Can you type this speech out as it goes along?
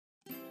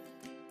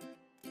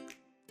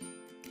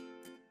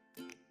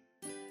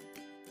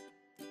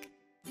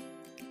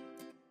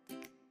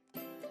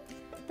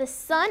The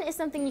sun is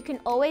something you can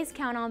always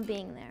count on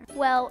being there.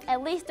 Well,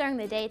 at least during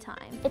the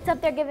daytime. It's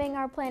up there giving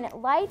our planet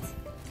light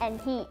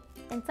and heat.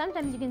 And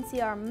sometimes you can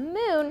see our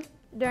moon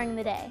during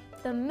the day.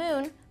 The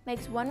moon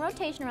makes one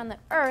rotation around the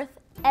Earth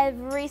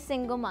every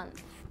single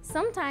month.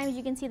 Sometimes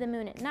you can see the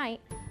moon at night,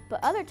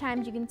 but other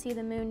times you can see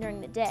the moon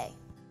during the day.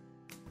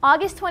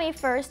 August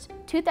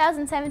 21st,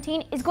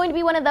 2017 is going to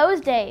be one of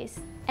those days.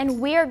 And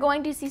we are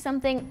going to see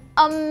something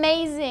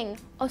amazing,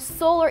 a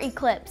solar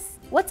eclipse.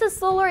 What's a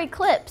solar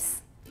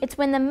eclipse? It's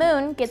when the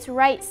moon gets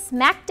right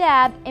smack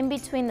dab in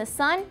between the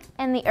sun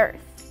and the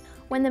Earth.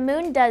 When the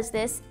moon does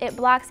this, it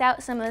blocks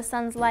out some of the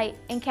sun's light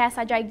and casts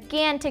a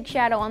gigantic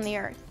shadow on the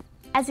Earth.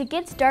 As it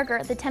gets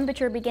darker, the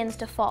temperature begins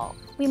to fall.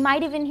 We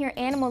might even hear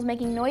animals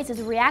making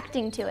noises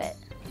reacting to it.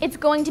 It's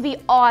going to be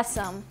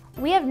awesome.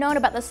 We have known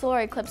about the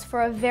solar eclipse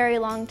for a very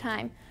long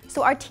time,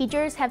 so our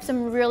teachers have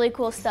some really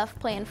cool stuff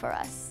planned for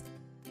us.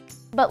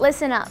 But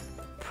listen up.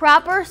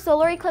 Proper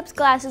solar eclipse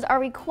glasses are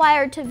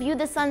required to view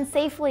the sun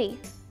safely.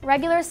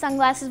 Regular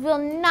sunglasses will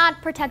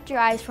not protect your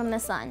eyes from the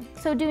sun,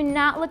 so do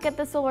not look at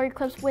the solar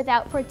eclipse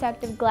without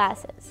protective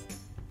glasses.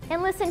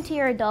 And listen to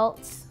your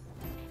adults.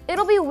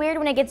 It'll be weird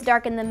when it gets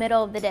dark in the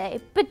middle of the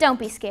day, but don't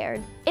be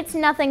scared. It's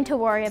nothing to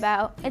worry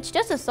about. It's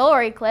just a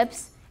solar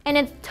eclipse, and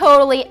it's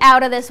totally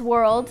out of this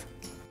world.